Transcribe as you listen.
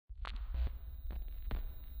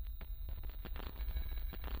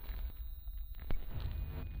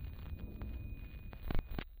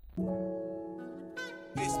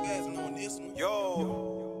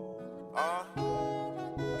Yo,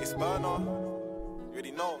 it's BERNA. You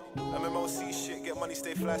already know. MMOC shit, get money,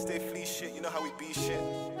 stay fly, stay flee shit. You know how we be shit.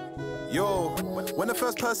 Yo, when the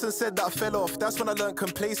first person said that I fell off, that's when I learned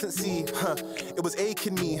complacency. It was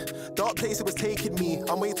aching me. Dark place, it was taking me.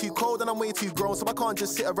 I'm way too cold and I'm way too grown, so I can't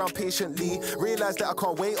just sit around patiently. Realize that I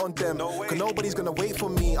can't wait on them, cause nobody's gonna wait for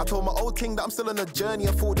me. I told my old thing that I'm still on a journey.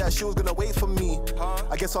 I thought that she was gonna wait for me.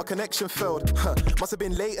 I guess our connection failed. Must have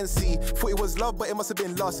been latency. Thought it was love, but it must have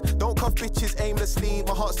been lust. Don't cuff bitches aimlessly.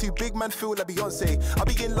 My heart's too big, man, feel like Beyonce. I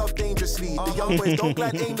be in love dangerously. The young boys don't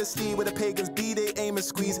glide aimlessly. Where the pagans be, they aim and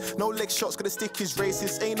squeeze. No leg shots, gonna stick his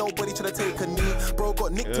racist. Ain't nobody trying to take a knee. Bro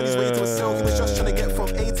got nicked on his way to a cell. He was just trying to get from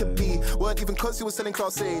A to B. Weren't even cause he was selling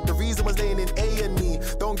class A. The reason was laying in A&E.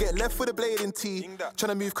 Don't get left with a blade in T. Trying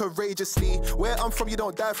to move courageously. Where I'm from, you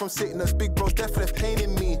don't die from sickness. Big bro's death left pain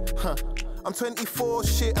in me. I'm 24,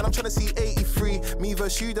 shit, and I'm trying to see 83. Me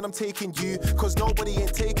versus you, then I'm taking you, cause nobody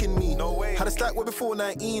ain't taking me. No way. Had a stack way before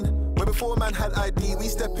 19, way before man had ID. We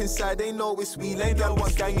step inside, they know it's we. Lane gal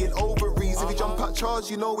one gang in ovaries. If you jump at charge,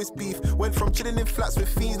 you know it's beef. Went from chilling in flats with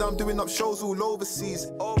fiends, now I'm doing up shows all overseas.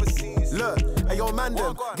 Look, hey yo man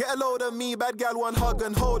them, get a load of me. Bad gal one hug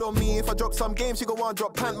and hold on me. If I drop some games, she go on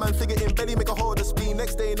drop pant man. Figure in belly, make a hold of spleen.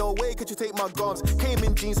 Next day, no way could you take my guns. Came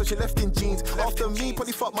in jeans, so she left in jeans. After me,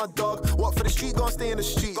 probably fuck my dog. What for the street, gonna stay in the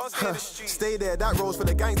street. Stay there, that rolls for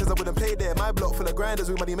the gangsters, I wouldn't play there. My block full of grinders,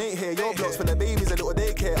 we money mate here. Your block's for the babies, a little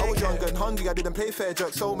daycare. I was young and hungry, I didn't play fair.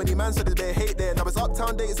 Jerk so many man, so there's bare hate there. Now it's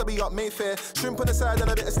uptown dates, I be up Mayfair. Shrimp on the side and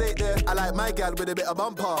a bit of steak there. I like my gal with a bit of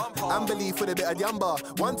bumper. And belief with a bit of yamba.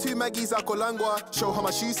 1-2 Maggies, I call Langua. Show her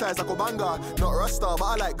my shoe size, I call Banga. Not Rasta, but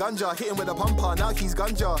I like ganja. Hit him with a pumper, now he's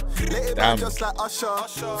ganja. Let it be just like Usher.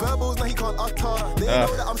 Verbals, now he can't utter. They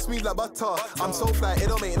know that I'm smooth like butter. I'm so fly, it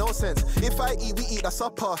don't make no sense. If I eat, we eat, that's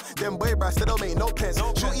supper. Them boy brass, they don't make no pence.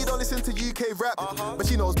 Shorty don't listen to UK rap, but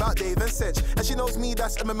she knows about Dave and Sedge. And she knows me,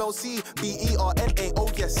 that's MMLC, BERNA,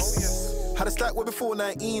 oh yes. Had a stack way before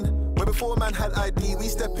 19, way before man had ID. We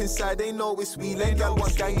step inside, they know it's we. Lane gal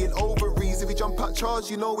one gang in ovaries. If you jump at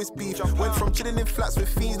charge, you know it's beef. Went from chilling in flats with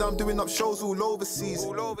fiends, now I'm doing up shows all overseas.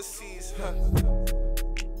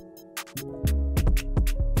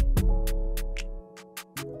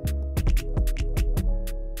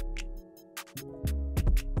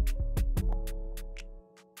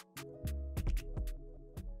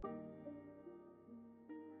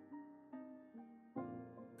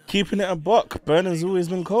 Keeping it a buck, BERNA's always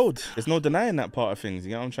been cold. There's no denying that part of things,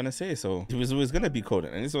 you know what I'm trying to say? So it was always gonna be cold.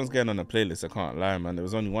 And this one's getting on the playlist, I can't lie, man. There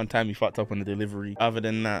was only one time he fucked up on the delivery. Other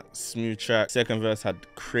than that, smooth track. Second verse had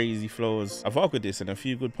crazy flows. I fuck with this and a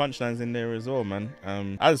few good punchlines in there as well, man.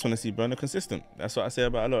 I just want to see BERNA consistent. That's what I say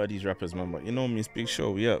about a lot of these rappers, man. But you know me, it's Big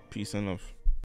Show. We up. Peace and love.